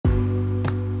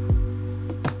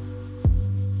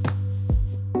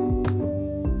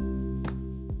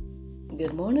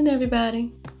Good morning,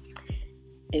 everybody.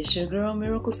 It's your girl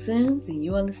Miracle Sims, and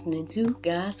you are listening to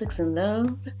God, Sex, and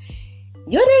Love,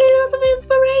 your daily dose of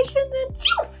inspiration and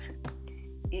juice.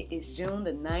 It is June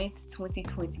the 9th,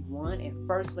 2021, and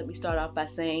first let me start off by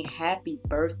saying happy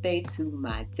birthday to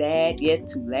my dad,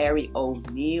 yes, to Larry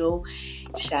O'Neal.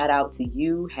 Shout out to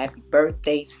you. Happy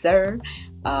birthday, sir.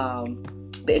 The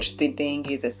interesting thing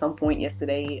is at some point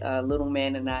yesterday, little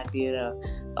man and I did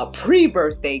a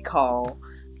pre-birthday call,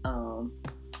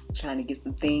 trying to get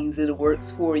some things in the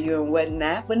works for you and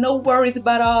whatnot, but no worries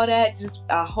about all that. Just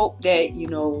I hope that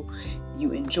you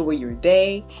enjoy your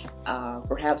day.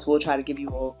 Perhaps we'll try to give you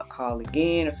a call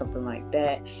again or something like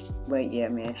that. But yeah,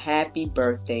 man, happy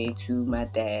birthday to my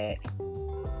dad,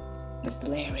 Mr.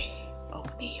 Larry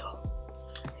O'Neal.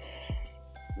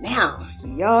 Now,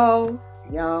 y'all.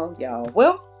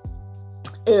 Well,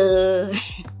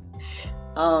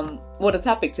 the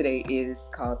topic today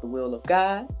is called the Will of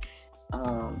God.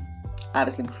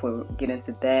 Obviously, before we get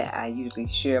into that, I usually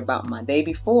share about my day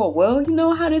before. Well, you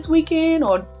know how this weekend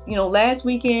or, last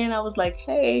weekend, I was like,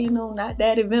 hey, not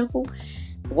that eventful.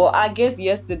 Well, I guess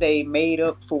yesterday made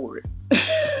up for it.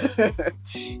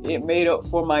 It made up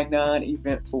for my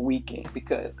non-eventful weekend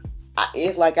because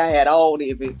it's like I had all the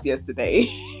events yesterday.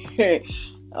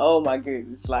 Oh my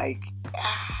goodness.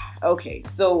 Okay,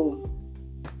 so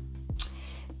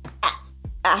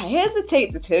I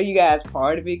hesitate to tell you guys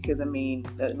part of it because,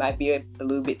 it might be a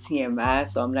little bit TMI,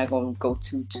 so I'm not going to go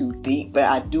too deep, but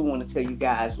I do want to tell you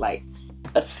guys,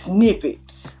 a snippet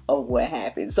of what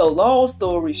happened. So, long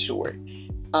story short,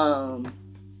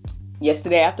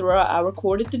 yesterday after I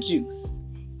recorded the juice,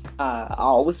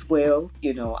 all was well,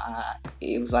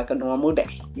 it was like a normal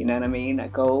day, you know what I mean? I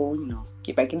go,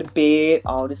 get back into bed,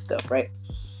 all this stuff, right?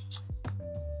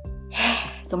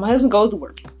 So, my husband goes to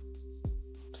work.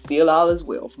 Still all is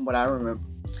well from what I remember.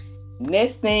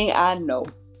 Next thing I know,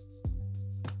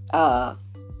 I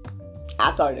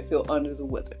started to feel under the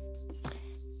weather.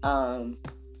 Now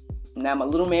my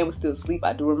little man was still asleep.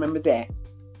 I do remember that.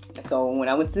 And so when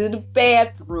I went to the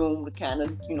bathroom to kind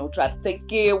of, try to take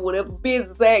care of whatever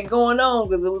business I had going on,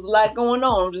 because there was a lot going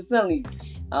on, I'm just telling you.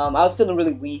 I was feeling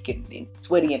really weak and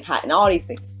sweaty and hot and all these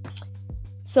things.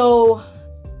 So,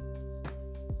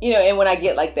 and when I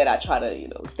get like that, I try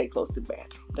to, stay close to the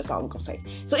bathroom. That's all I'm going to say.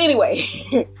 So anyway,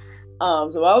 so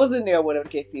I was in there, whatever the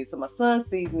case is. So my son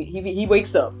sees me. He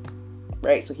wakes up,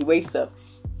 right? So he wakes up.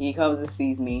 He comes and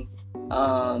sees me.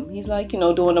 He's like,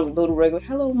 doing a little regular,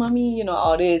 hello, mommy,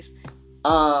 all this.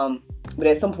 But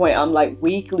at some point, I'm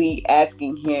weekly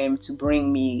asking him to bring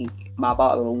me my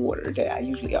bottle of water that I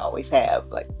usually always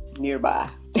have, nearby.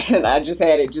 And I just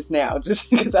had it just now, just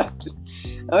because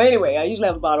anyway, I usually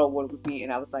have a bottle of water with me.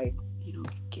 And I was like,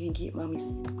 give me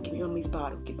mommy's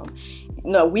bottle.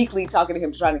 Weekly talking to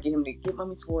him, trying to get him to get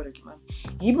mommy's water.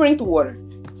 He brings the water.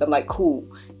 So I'm like, cool.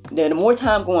 Then the more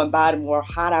time going by, the more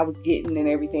hot I was getting and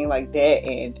everything like that.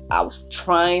 And I was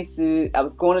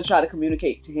going to try to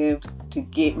communicate to him to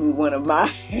get me one of my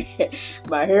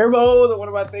hair bows or one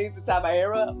of my things to tie my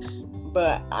hair up.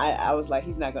 But I was like,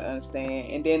 he's not going to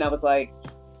understand. And then I was like,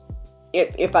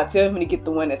 if I tell him to get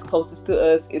the one that's closest to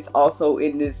us, it's also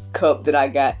in this cup that I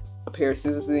got a pair of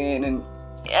scissors in, and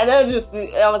I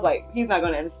was like, he's not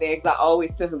going to understand because I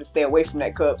always tell him to stay away from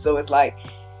that cup. So it's like,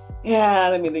 yeah,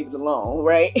 let me leave it alone,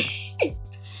 right?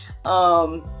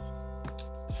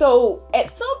 So at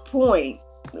some point,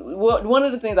 one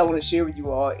of the things I want to share with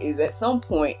you all is at some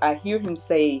point I hear him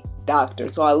say doctor.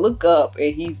 So I look up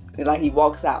and he's he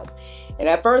walks out. And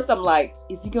at first I'm like,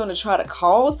 is he going to try to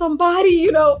call somebody,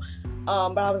 But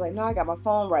I was like, no, I got my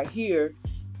phone right here.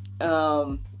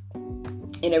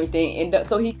 And everything. And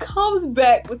so he comes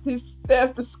back with his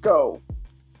stethoscope.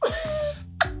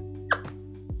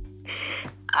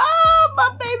 My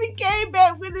baby came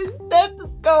back with his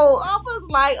stethoscope. I was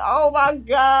like, oh my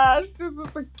gosh, this is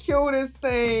the cutest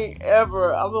thing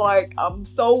ever. I'm like, I'm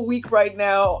so weak right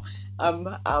now. I'm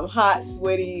hot,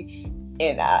 sweaty,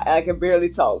 and I can barely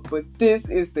talk. But this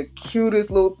is the cutest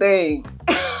little thing.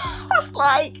 I was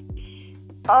like,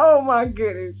 oh my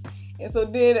goodness. And so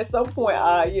then at some point,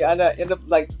 I end up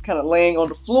just kind of laying on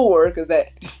the floor because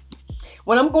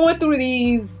when I'm going through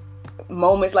these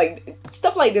moments,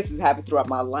 stuff like this has happened throughout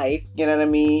my life, you know what I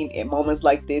mean? And moments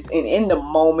like this, and in the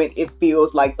moment, it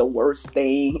feels like the worst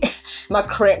thing. My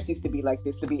cramps used to be like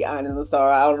this, to be honest. I'm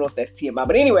sorry, I don't know if that's TMI,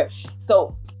 but anyway,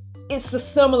 so it's a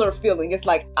similar feeling. It's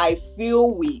like I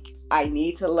feel weak. I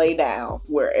need to lay down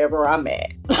wherever I'm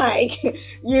at. Like,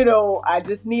 I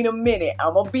just need a minute.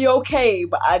 I'm gonna be okay,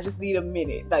 but I just need a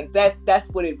minute. Like,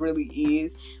 that's what it really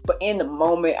is. But in the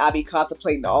moment, I be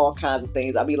contemplating all kinds of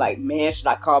things. I be like, man, should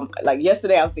I call? Like,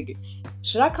 yesterday I was thinking,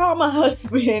 should I call my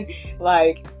husband?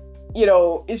 Like,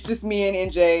 it's just me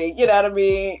and NJ. You know what I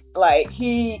mean? Like,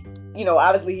 he,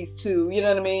 obviously he's 2. You know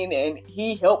what I mean? And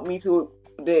he helped me to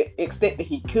the extent that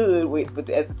he could with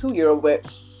as a 2-year-old. But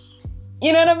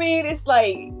you know what I mean? It's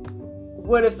like,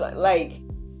 what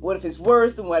if it's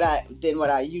worse than what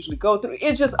I usually go through?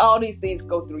 It's just all these things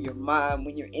go through your mind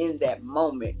when you're in that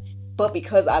moment. But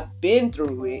because I've been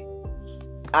through it,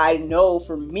 I know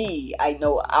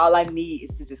all I need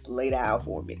is to just lay down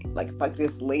for a minute. Like, if I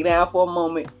just lay down for a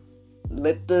moment,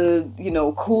 let the,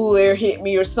 cool air hit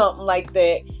me or something like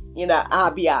that,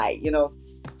 I'll be all right,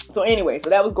 So anyway,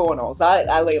 so that was going on. So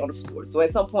I lay on the floor. So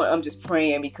at some point I'm just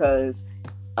praying because,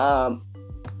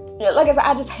 like I said,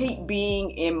 I just hate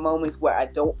being in moments where I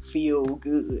don't feel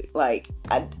good. Or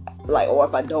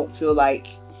if I don't feel like,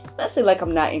 not say like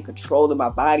I'm not in control of my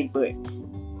body, but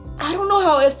I don't know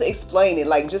how else to explain it.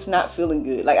 Like, just not feeling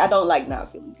good. Like, I don't like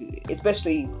not feeling good,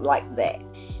 especially like that.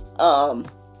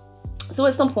 So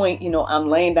at some point, I'm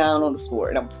laying down on the floor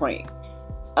and I'm praying.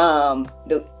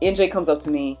 The NJ comes up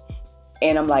to me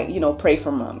and I'm like, pray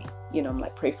for mommy. I'm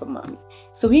like, pray for mommy.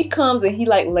 So he comes and he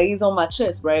like lays on my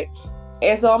chest, right?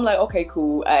 And so I'm like, okay,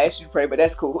 cool. I asked you to pray, but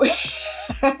that's cool.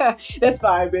 That's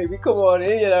fine, baby. Come on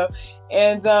in,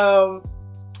 And,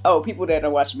 people that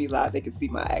are watching me live, they can see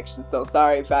my action. So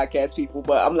sorry, podcast people,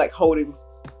 but I'm like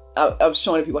I'm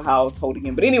showing people how I was holding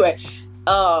him. But anyway,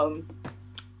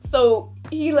 so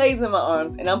he lays in my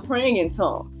arms and I'm praying in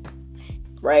tongues,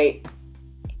 right?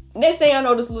 Next thing I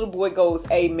know, this little boy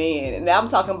goes, amen. And I'm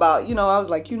talking about, I was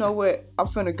like, you know what? I'm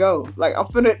finna go. Like,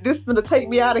 this finna take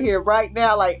me out of here right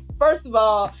now. Like, first of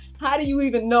all, how do you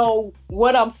even know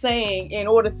what I'm saying in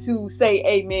order to say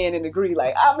amen and agree?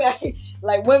 Like,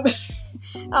 when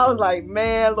I was like,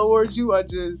 man, Lord, you are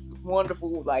just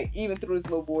wonderful. Like, even through this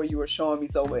little boy, you were showing me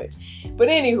so much. But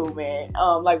anywho, man,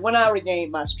 like, when I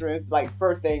regained my strength, like,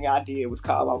 first thing I did was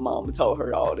call my mom and told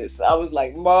her all this. I was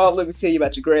like, Mom, let me tell you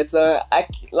about your grandson.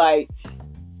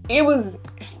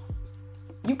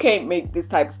 You can't make this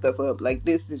type of stuff up. Like,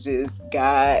 this is just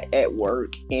God at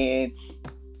work, and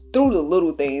through the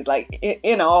little things, like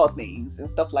in all things and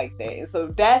stuff like that. And so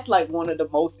that's like one of the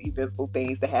most eventful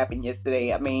things that happened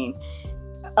yesterday. I mean,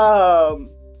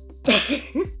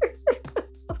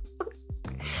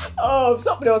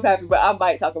 something else happened, but I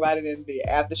might talk about it in the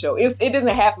after show. It doesn't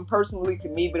happen personally to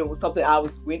me, but it was something I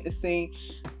was witnessing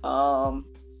online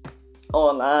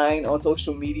on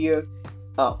social media.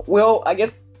 I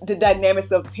guess the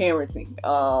dynamics of parenting.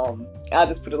 I'll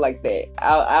just put it like that.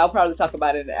 I'll probably talk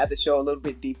about it in the after show a little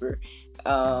bit deeper,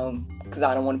 because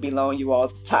I don't want to be long you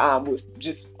all's time with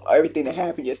just everything that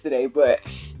happened yesterday. But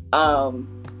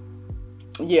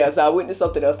yeah, so I witnessed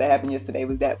something else that happened yesterday.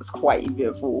 That was quite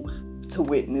eventful to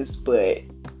witness, but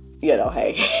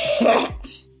hey,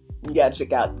 you gotta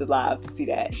check out the live to see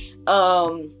that.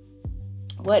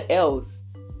 What else?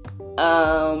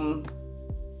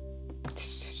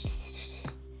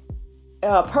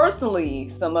 Personally,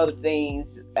 some other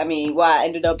things. I mean, I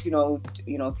ended up,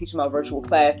 teaching my virtual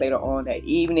class later on that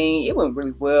evening. It went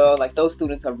really well. Like, those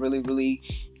students are really, really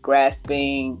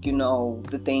grasping,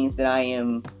 the things that I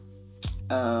am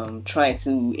trying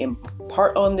to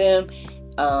impart on them.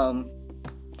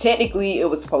 Technically, it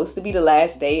was supposed to be the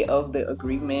last day of the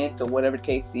agreement or whatever the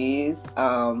case is.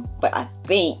 But I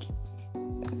think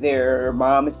their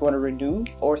mom is going to renew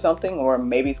or something, or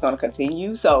maybe it's going to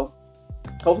continue. So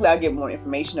hopefully I'll get more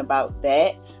information about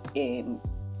that and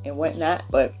whatnot.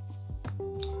 But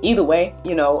either way,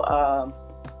 yeah,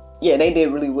 they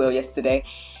did really well yesterday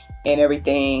and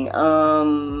everything.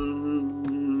 I'm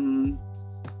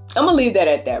gonna leave that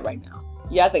at that right now.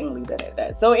 Yeah, I think I'm gonna leave that at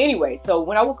that. So anyway, so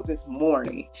when I woke up this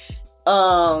morning,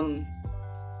 when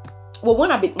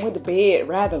I went to bed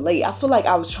rather late, I feel like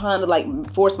I was trying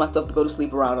to force myself to go to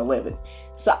sleep around 11.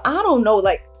 So I don't know,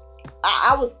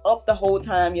 I was up the whole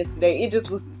time yesterday. It just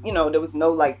was, there was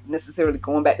no necessarily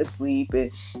going back to sleep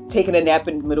and taking a nap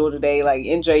in the middle of the day like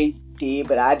NJ did,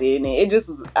 but I didn't. And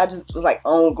I just was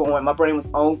ongoing. My brain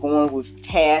was ongoing with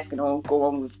tasks and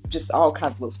ongoing with just all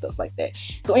kinds of little stuff like that.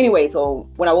 So anyway, so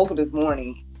when I woke up this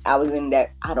morning, I was in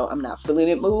that I'm not feeling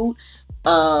it mood.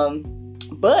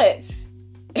 But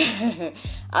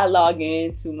I log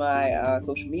into my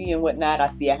social media and whatnot. I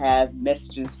see I have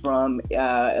messages from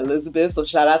Elizabeth, so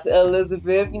shout out to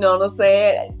Elizabeth. You know what I'm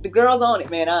saying? The girl's on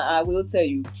it, man. I will tell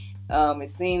you. It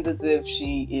seems as if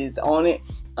she is on it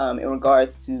in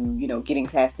regards to getting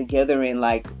tasks together and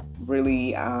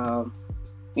really,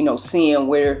 seeing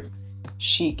where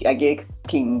she, I guess,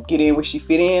 can get in where she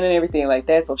fit in and everything like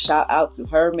that. So shout out to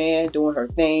her, man, doing her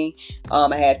thing.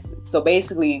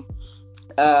 Basically,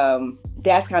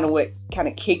 that's kind of what kind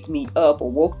of kicked me up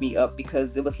or woke me up,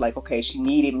 because it was like, okay, she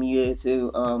needed me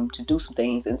to do some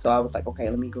things. And so I was like, okay,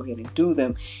 let me go ahead and do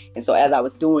them. And so as I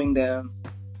was doing them,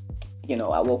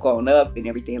 I woke on up and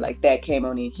everything like that, came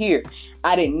on in here.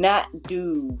 I did not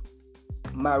do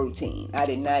my routine. I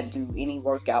did not do any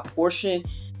workout portion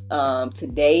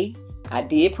today. I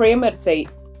did pray and meditate,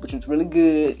 which was really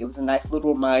good. It was a nice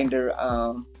little reminder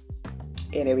and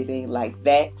everything like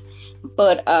that.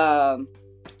 But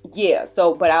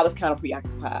but I was kind of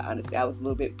preoccupied, honestly. I was a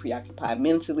little bit preoccupied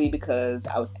mentally, because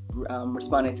I was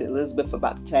responding to Elizabeth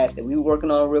about the task that we were working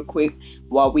on real quick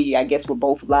while I guess we're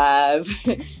both live,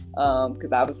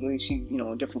 because obviously she,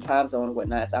 in different time zone and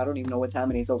whatnot, so I don't even know what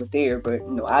time it is over there, but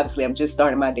obviously I'm just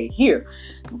starting my day here.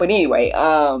 But anyway,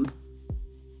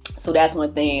 so that's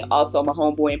one thing. Also, my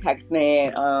homeboy in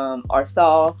Pakistan,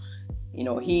 Arsal,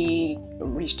 he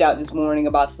reached out this morning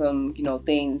about some,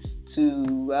 things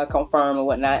to confirm and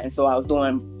whatnot. And so I was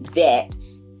doing that.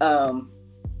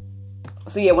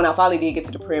 When I finally did get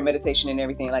to the prayer meditation and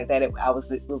everything like that, it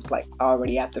was like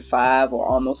already after 5 or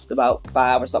almost about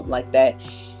 5 or something like that.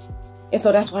 And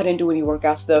so that's why I didn't do any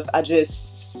workout stuff. I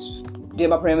just did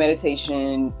my prayer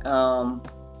meditation.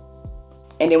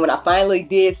 And then when I finally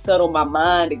did settle my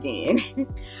mind again,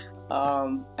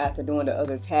 after doing the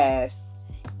other tasks,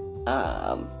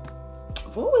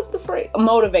 what was the phrase?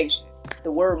 Motivation.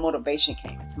 The word motivation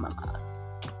came into my mind.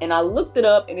 And I looked it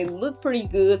up and it looked pretty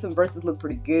good. Some verses looked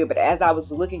pretty good. But as I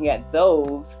was looking at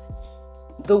those,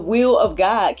 the will of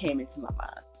God came into my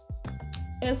mind.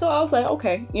 And so I was like,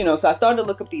 okay, so I started to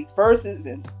look up these verses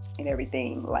and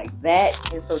everything like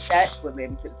that. And so that's what led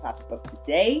me to the topic of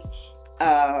today.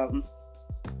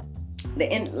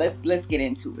 Let's get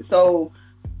into it. So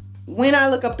when I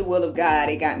look up the will of God,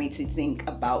 it got me to think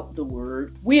about the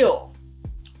word will.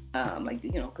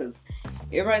 Because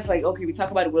everybody's like, okay, we talk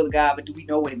about the will of God, but do we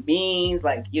know what it means?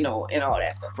 And all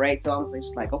that stuff, right? So I was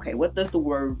just like, okay, what does the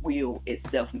word will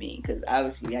itself mean? Because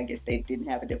obviously, I guess they didn't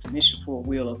have a definition for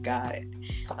will of God.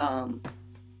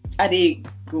 I did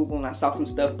Google and I saw some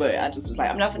stuff, but I just was like,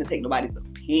 I'm not going to take nobody's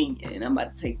opinion. I'm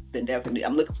about to take the definition.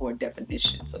 I'm looking for a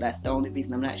definition. So that's the only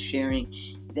reason I'm not sharing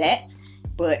that.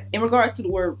 But in regards to the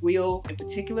word will in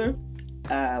particular,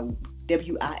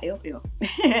 W-I-L-L,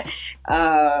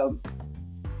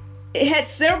 it had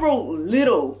several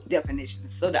little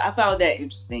definitions. So I found that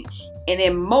interesting. And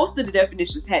then most of the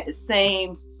definitions had the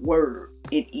same word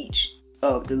in each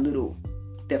of the little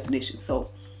definitions.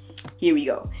 So here we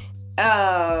go.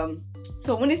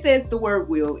 So when it says the word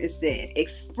will, it said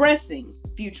expressing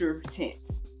future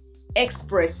tense,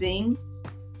 expressing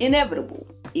inevitable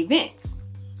events,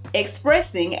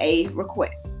 expressing a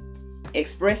request,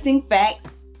 expressing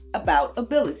facts about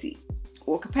ability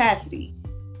or capacity,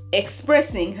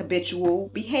 expressing habitual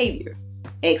behavior,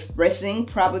 expressing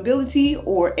probability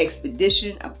or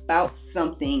expectation about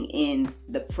something in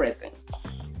the present.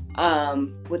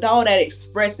 With all that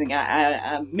expressing,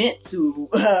 I meant to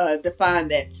define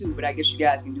that too, but I guess you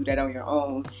guys can do that on your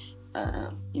own.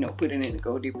 Put it in the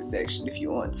Go Deeper section if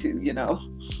you want to,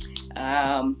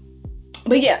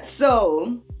 But yeah,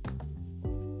 so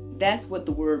that's what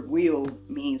the word will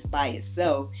means by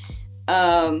itself.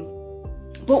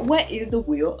 But what is the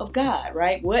will of God,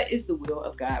 right? What is the will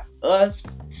of God for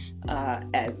us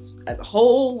as a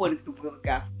whole? What is the will of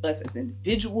God for us as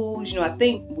individuals? I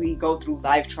think we go through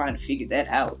life trying to figure that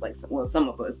out. Some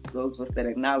of us, those of us that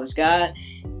acknowledge God,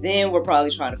 then we're probably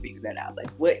trying to figure that out.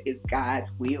 Like, what is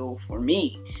God's will for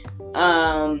me?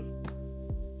 I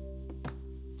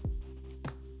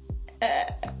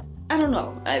don't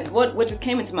know. What just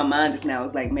came into my mind just now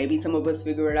is like, maybe some of us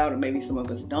figure it out, or maybe some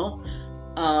of us don't.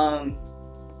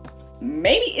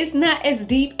 Maybe it's not as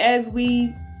deep as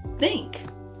we think.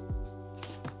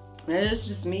 That's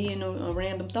just me and a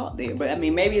random thought there. But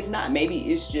maybe it's not. Maybe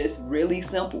it's just really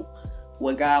simple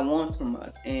what God wants from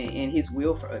us, and His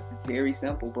will for us is very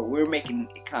simple, but we're making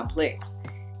it complex.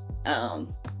 I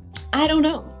don't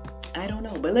know.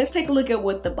 But let's take a look at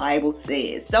what the Bible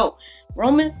says. So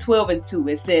Romans 12:2,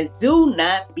 it says, do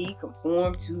not be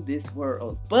conformed to this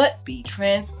world, but be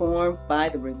transformed by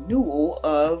the renewal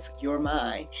of your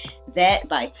mind, that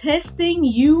by testing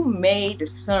you may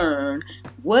discern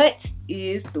what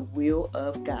is the will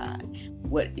of God,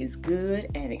 what is good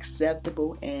and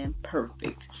acceptable and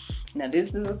perfect. Now,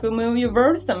 this is a familiar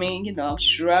verse. I'm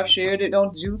sure I've shared it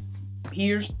on Juice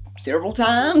here several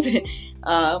times.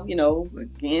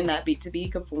 Again, not be to be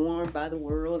conformed by the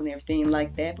world and everything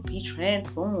like that, but be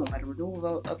transformed by the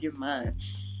renewal of your mind.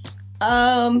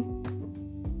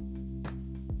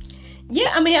 Yeah,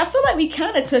 I mean, I feel like we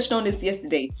kind of touched on this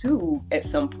yesterday too at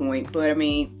some point, but I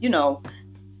mean,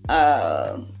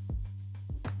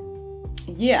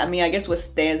 yeah, I mean, I guess what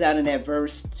stands out in that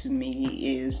verse to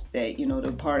me is that,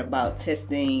 the part about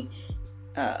testing,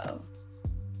 by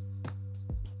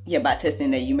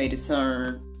testing that you may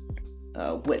discern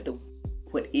what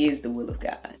is the will of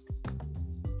God.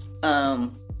 I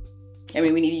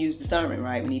mean, we need to use discernment,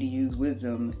 right? We need to use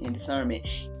wisdom and discernment.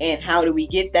 And how do we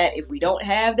get that if we don't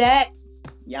have that?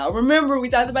 Y'all remember we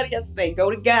talked about it yesterday. Go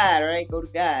to God, right? Go to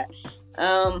God.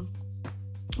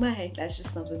 But hey, that's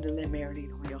just something to let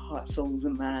marinate on your heart, souls,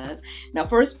 and minds. Now,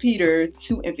 1 Peter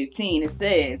 2:15, it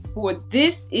says, "For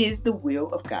this is the will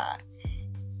of God,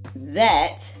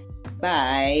 that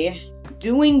by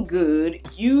doing good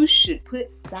you should put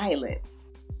silence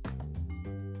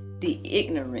the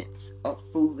ignorance of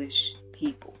foolish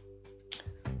people."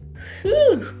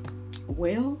 Whew.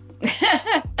 Well,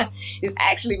 this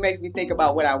actually makes me think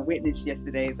about what I witnessed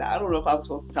yesterday. So I don't know if I'm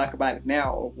supposed to talk about it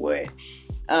now or what.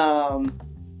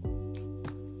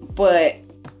 But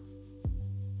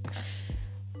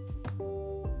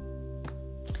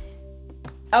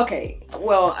okay,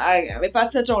 well, if I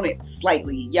touch on it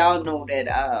slightly, y'all know that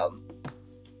I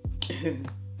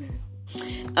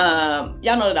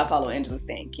follow Angela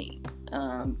Stan King,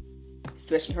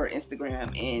 especially her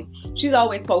Instagram, and she's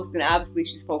always posting. Obviously,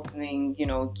 she's posting,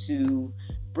 to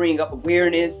bring up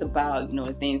awareness about,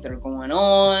 the things that are going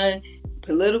on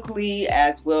politically,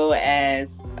 as well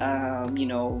as,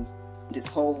 this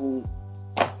whole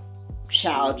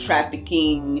child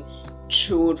trafficking,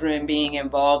 children being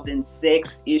involved in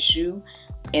sex issue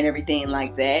and everything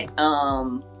like that,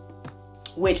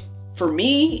 which for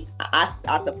me, I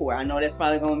support. I know that's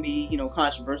probably going to be,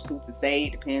 controversial to say.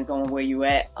 It depends on where you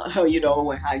at, and how you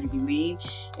believe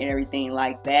and everything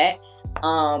like that.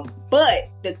 But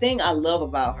the thing I love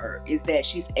about her is that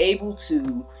she's able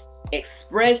to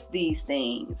express these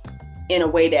things in a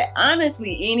way that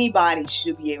honestly anybody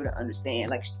should be able to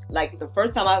understand. Like the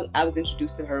first time I was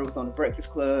introduced to her was on the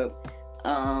Breakfast Club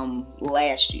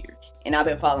last year, and I've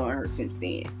been following her since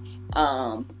then.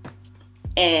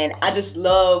 And I just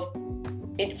love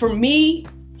it. For me,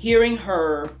 hearing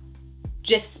her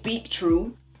just speak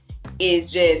truth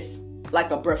is just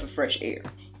like a breath of fresh air.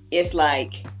 It's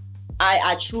like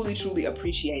I truly, truly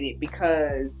appreciate it,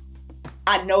 because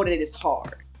I know that it's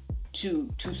hard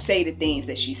to say the things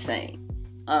that she's saying,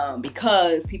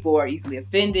 because people are easily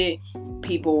offended.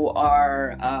 People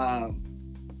are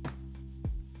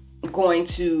going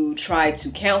to try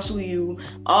to counsel you,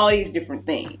 all these different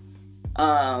things.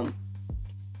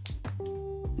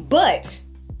 But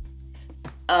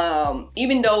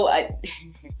even though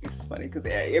it's funny because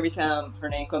every time her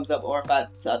name comes up, or if I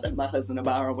talk to my husband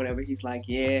about her or whatever, he's like,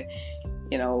 yeah,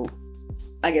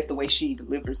 I guess the way she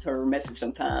delivers her message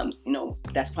sometimes,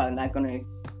 that's probably not going to,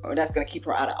 or that's going to keep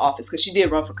her out of office, because she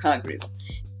did run for Congress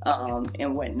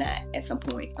and whatnot at some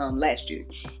point last year.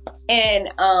 And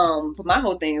but my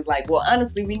whole thing is like, well,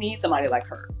 honestly, we need somebody like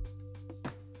her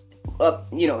up,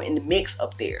 in the mix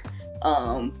up there,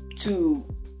 to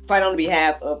fight on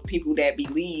behalf of people that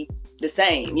believe the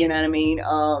same, you know what I mean?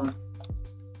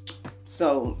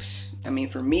 So, I mean,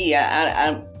 for me,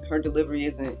 her delivery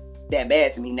isn't that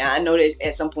bad to me. Now, I know that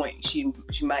at some point she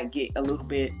might get a little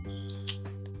bit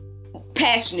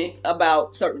passionate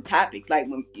about certain topics, like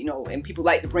when, and people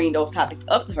like to bring those topics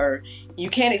up to her. You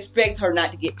can't expect her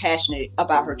not to get passionate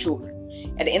about her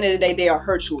children. At the end of the day, they are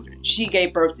her children. She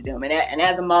gave birth to them. And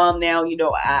as a mom now,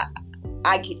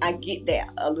 I get that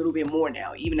a little bit more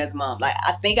now, even as a mom. Like,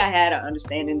 I think I had an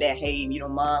understanding that, hey,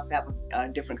 moms have a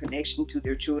different connection to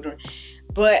their children.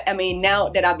 But, I mean, now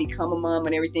that I become a mom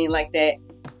and everything like that,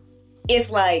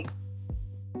 it's like,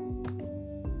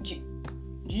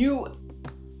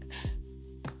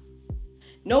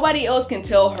 nobody else can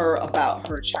tell her about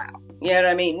her child. You know what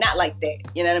I mean? Not like that.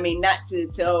 You know what I mean? Not to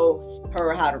tell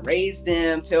her how to raise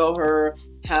them, tell her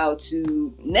how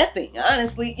to nothing,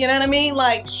 honestly. You know what I mean?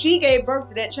 Like, she gave birth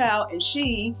to that child, and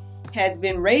she has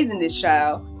been raising this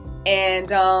child. And,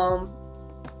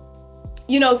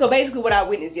 so basically what I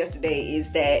witnessed yesterday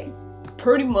is that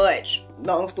pretty much,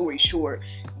 long story short,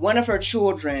 one of her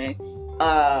children,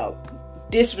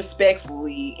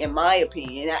 disrespectfully, in my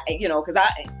opinion, because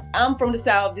I'm from the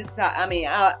South. This is how,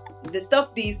 the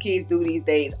stuff these kids do these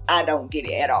days, I don't get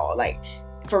it at all. Like,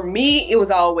 for me, it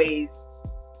was always,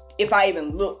 if I even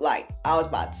looked like I was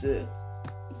about to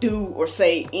do or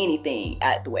say anything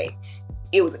out the way,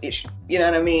 it was an issue. You know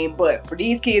what I mean? But for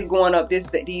these kids growing up these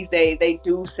days, they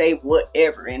do say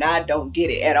whatever, and I don't get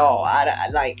it at all. I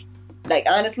like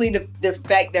honestly, the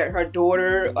fact that her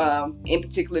daughter, in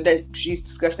particular, that she's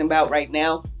discussing about right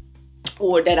now,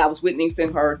 or that I was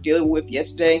witnessing her dealing with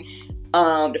yesterday,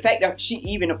 the fact that she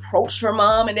even approached her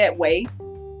mom in that way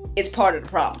is part of the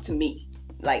problem to me.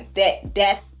 Like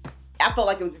that's I felt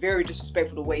like it was very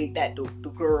disrespectful the way that the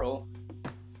girl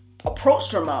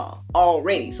approached her mom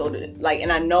already. So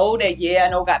and I know that, I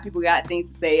know people got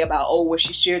things to say about, oh, well,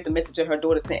 she shared the message that her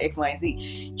daughter sent X, Y, and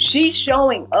Z. She's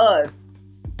showing us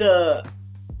the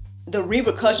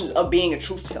repercussions of being a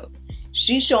truth teller.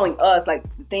 She's showing us like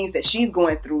the things that she's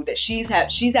going through, that she's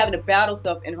having to battle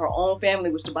stuff in her own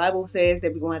family, which the Bible says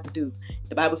that we're going to have to do.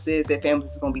 The Bible says that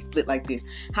families are going to be split like this.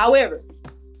 However,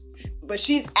 but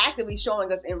she's actively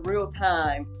showing us in real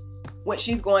time what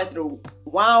she's going through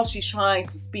while she's trying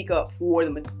to speak up for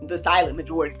the silent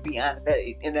majority, to be honest.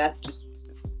 And that's just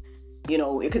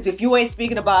because if you ain't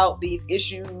speaking about these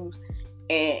issues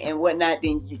and whatnot,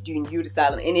 then you're the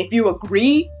silent. And if you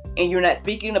agree and you're not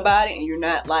speaking about it, and you're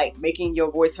not like making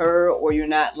your voice heard, or you're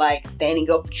not like standing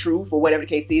up for truth, or whatever the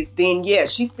case is, then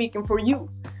she's speaking for you,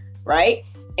 right?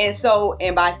 And so,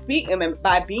 and by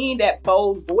being that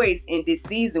bold voice in this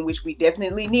season, which we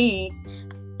definitely need,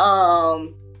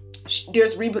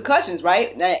 there's repercussions,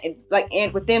 right?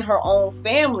 And within her own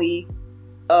family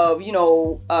of,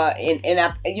 people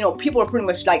are pretty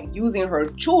much like using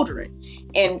her children,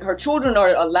 and her children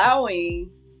are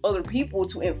allowing other people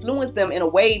to influence them in a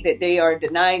way that they are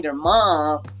denying their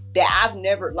mom. That I've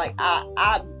never,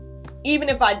 I even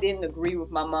if I didn't agree with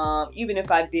my mom, even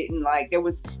if I didn't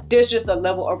there's just a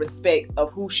level of respect of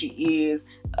who she is.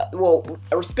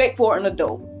 A respect for an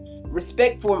adult,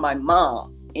 respect for my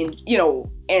mom, and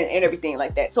and everything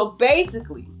like that. So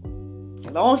basically,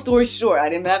 long story short, I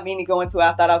did not mean to go into it.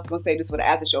 I thought I was going to say this for the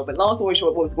after show, but long story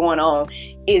short, what was going on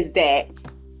is that,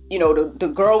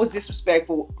 the girl was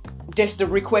disrespectful. Just the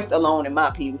request alone, in my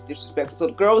opinion, was disrespectful. So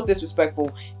the girl was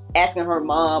disrespectful, asking her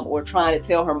mom, or trying to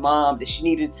tell her mom that she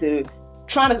needed to,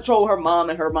 trying to control her mom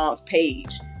and her mom's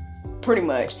page, pretty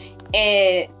much.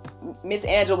 And Miss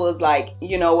Angela was like,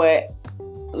 you know what?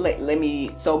 Let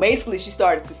me. So basically, she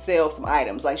started to sell some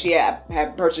items. Like, she had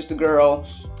purchased the girl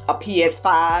a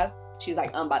PS5. She's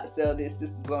like, I'm about to sell this.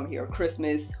 This is going to be her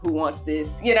Christmas. Who wants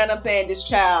this? You know what I'm saying? This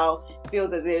child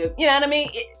feels as if, you know what I mean?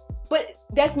 But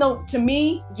that's to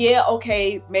me,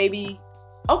 okay, maybe,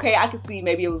 I can see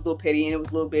maybe it was a little petty, and it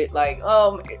was a little bit like,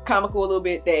 comical a little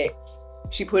bit that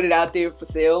she put it out there for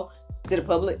sale to the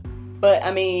public. But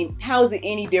I mean, how is it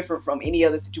any different from any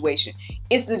other situation?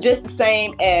 It's just the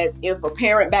same as if a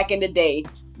parent back in the day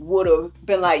would have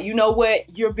been like, you know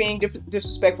what, you're being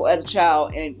disrespectful as a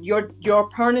child, and your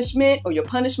punishment your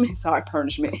punishment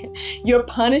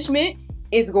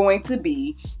is going to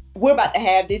be, we're about to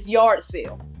have this yard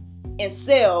sale and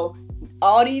sell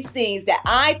all these things that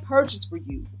I purchased for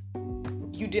you,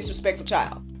 you disrespectful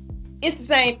child. It's the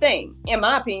same thing, in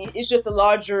my opinion. It's just a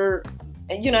larger,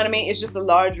 you know what I mean? It's just a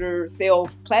larger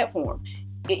sales platform.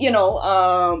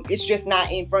 It's just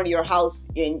not in front of your house,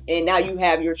 and now you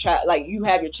have your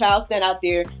child, stand out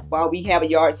there while we have a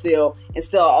yard sale and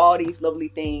sell all these lovely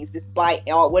things, this bite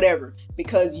or whatever,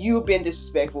 because you've been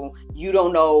disrespectful. You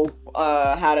don't know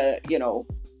how to,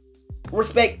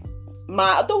 respect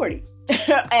my authority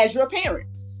as your parent.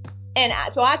 And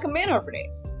so I commend her for that.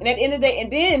 And at the end of the day,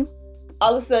 and then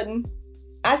all of a sudden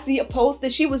I see a post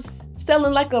that she was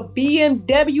selling like a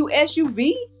BMW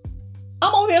SUV.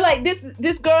 I'm over here like,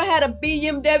 this girl had a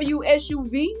BMW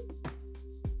SUV.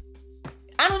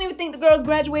 I don't even think the girl's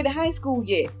graduated high school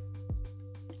yet.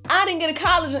 I didn't get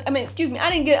I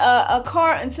didn't get a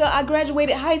car until I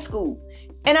graduated high school.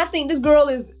 And I think this girl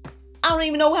I don't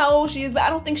even know how old she is, but I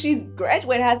don't think she's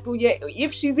graduated high school yet,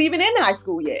 if she's even in high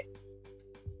school yet.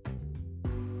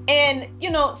 And,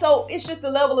 so it's just a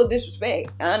level of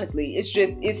disrespect, honestly. It's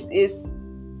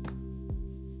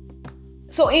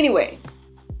so anyway,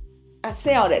 I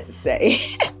say all that to say,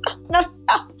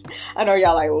 I know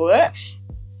y'all like, what?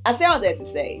 I say all that to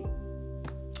say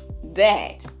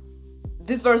that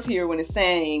this verse here, when it's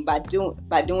saying by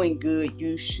doing good,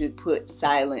 you should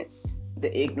silence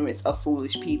the ignorance of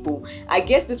foolish people. I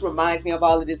guess this reminds me of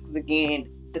all of this, because again,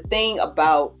 the thing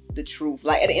about the truth,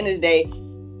 like at the end of the day,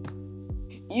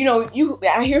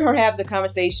 I hear her have the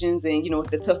conversations and,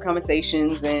 the tough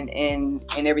conversations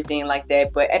and everything like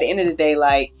that. But at the end of the day,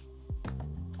 like,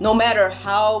 no matter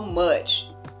how much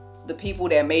the people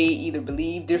that may either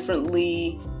believe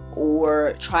differently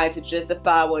or try to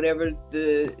justify whatever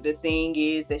the thing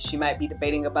is that she might be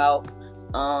debating about,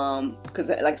 because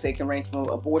like I said, it can range from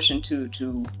abortion to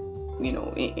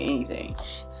anything.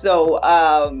 So,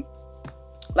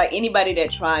 like anybody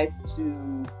that tries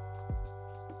to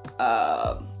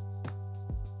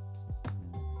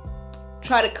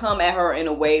try to come at her in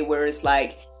a way where it's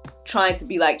like trying to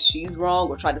be like she's wrong,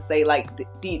 or try to say like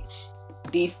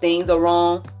these things are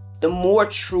wrong, the more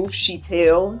truth she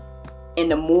tells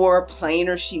and the more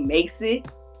plainer she makes it,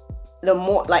 the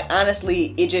more, like, honestly,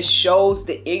 it just shows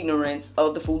the ignorance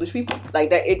of the foolish people.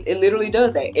 Like that, it literally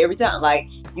does that every time. Like,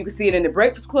 you can see it in the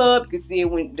Breakfast Club. You can see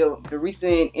it when the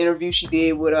recent interview she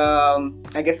did with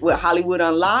I guess with Hollywood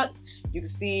Unlocked. You can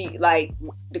see like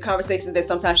the conversations that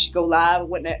sometimes she go live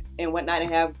and whatnot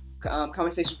and have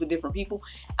conversations with different people.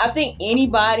 I think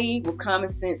anybody with common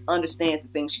sense understands the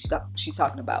things she's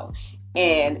talking about,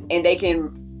 and they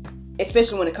can,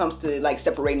 especially when it comes to like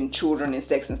separating children and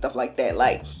sex and stuff like that.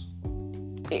 Like,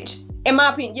 in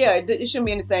my opinion, yeah, it shouldn't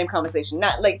be in the same conversation.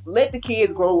 Not like, let the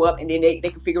kids grow up and then they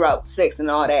can figure out sex and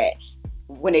all that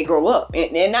when they grow up.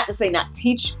 And not to say not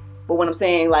teach, but what I'm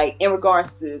saying, like, in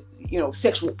regards to,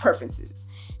 sexual preferences.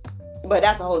 But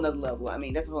that's a whole nother level. I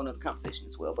mean, that's a whole nother conversation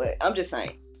as well. But I'm just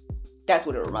saying, that's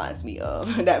what it reminds me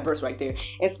of, that verse right there.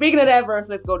 And speaking of that verse,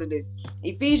 let's go to this.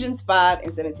 Ephesians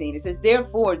 5:17. It says,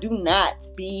 therefore, do not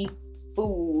be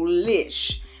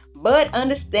foolish, but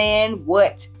understand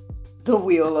what the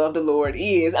will of the Lord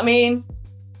is. I mean,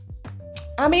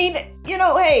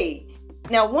 hey,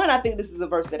 now one, I think this is a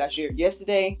verse that I shared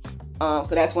yesterday. So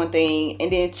that's one thing.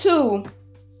 And then two,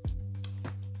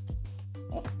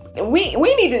 we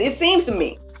need to, it seems to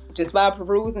me, just by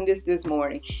perusing this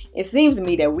morning, it seems to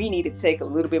me that we need to take a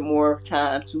little bit more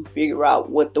time to figure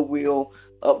out what the will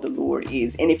of the Lord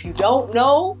is. And if you don't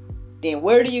know, then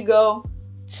where do you go?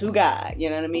 To God.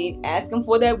 You know what I mean? Ask him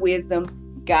for that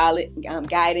wisdom,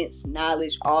 guidance,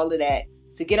 knowledge, all of that,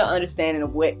 to get an understanding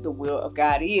of what the will of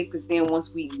God is. Because then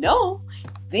once we know,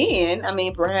 then,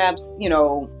 perhaps,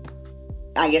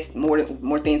 I guess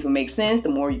more things will make sense, the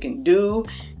more you can do.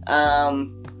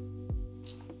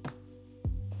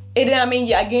 And then, I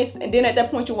guess, and then at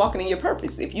that point, you're walking in your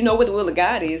purpose. If you know what the will of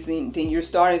God is, then you're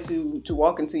starting to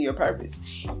walk into your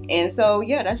purpose. And so,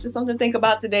 yeah, that's just something to think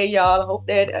about today, y'all. I hope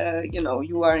that,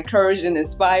 you are encouraged and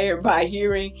inspired by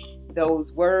hearing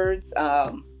those words.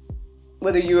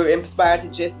 Whether you're inspired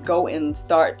to just go and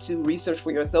start to research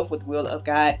for yourself what the will of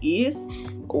God is,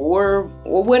 or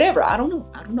whatever. I don't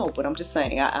know, but I'm just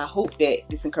saying, I hope that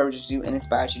this encourages you and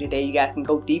inspires you today. You guys can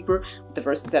go deeper with the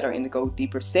verses that are in the Go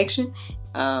Deeper section.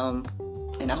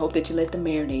 And I hope that you let them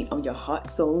marinate on your heart,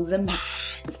 souls, and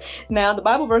minds. Now, the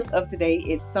Bible verse of today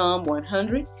is Psalm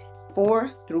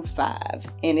 100:4-5.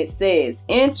 And it says,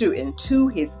 enter into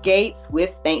his gates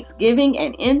with thanksgiving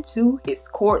and into his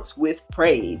courts with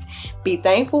praise. Be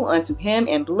thankful unto him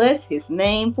and bless his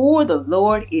name, for the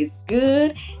Lord is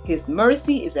good. His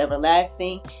mercy is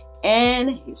everlasting,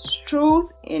 and his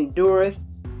truth endureth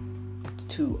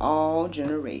to all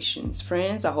generations.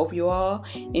 Friends, I hope you all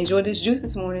enjoyed this juice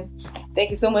this morning.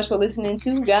 Thank you so much for listening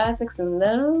to God, Sex, and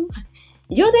Love,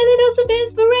 your daily dose of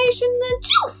inspiration and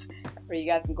juice. I pray you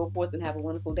guys can go forth and have a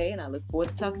wonderful day, and I look forward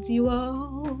to talking to you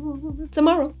all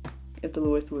tomorrow, if the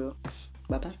Lord's will.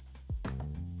 Bye-bye.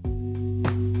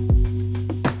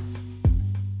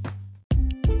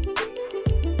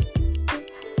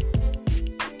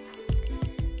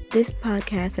 This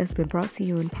podcast has been brought to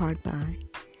you in part by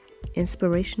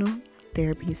Inspirational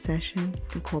Therapy Session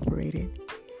Incorporated,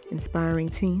 inspiring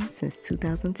teens since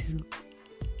 2002.